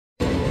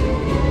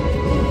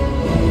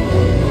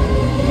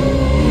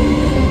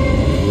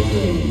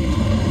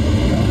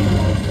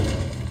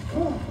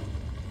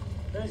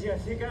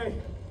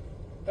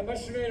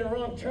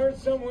wrong turn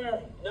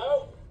somewhere?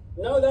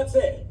 No, that's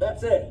it.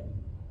 That's it.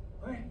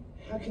 What?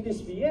 How can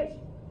this be it?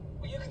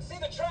 Well, you can see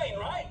the train,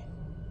 right?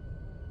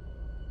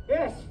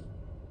 Yes.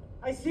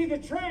 I see the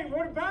train.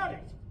 What about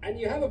it? And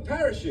you have a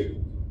parachute.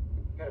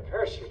 Got a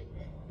parachute.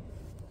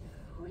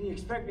 What do you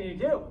expect me to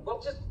do?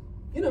 Well, just,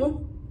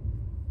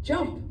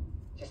 jump.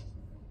 Just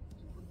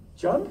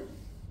jump?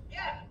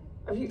 Yeah.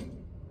 I mean,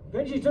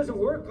 Benji, it doesn't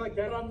work like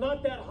that. I'm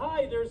not that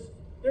high.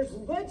 There's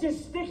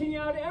ledges sticking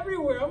out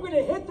everywhere. I'm going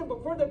to hit them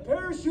before the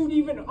parachute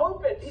even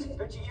opens.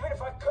 Benji, even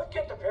if I could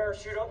get the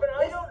parachute open,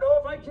 I don't know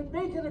if I can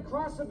make it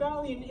across the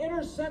valley and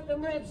intercept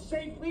and land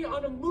safely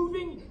on a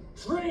moving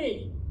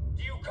train.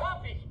 Do you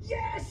copy?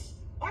 Yes,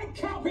 I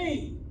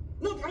copy.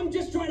 Look, I'm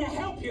just trying to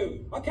help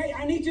you, okay?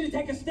 I need you to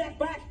take a step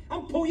back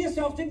and pull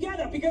yourself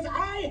together because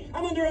I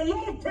am under a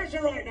lot of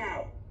pressure right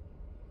now.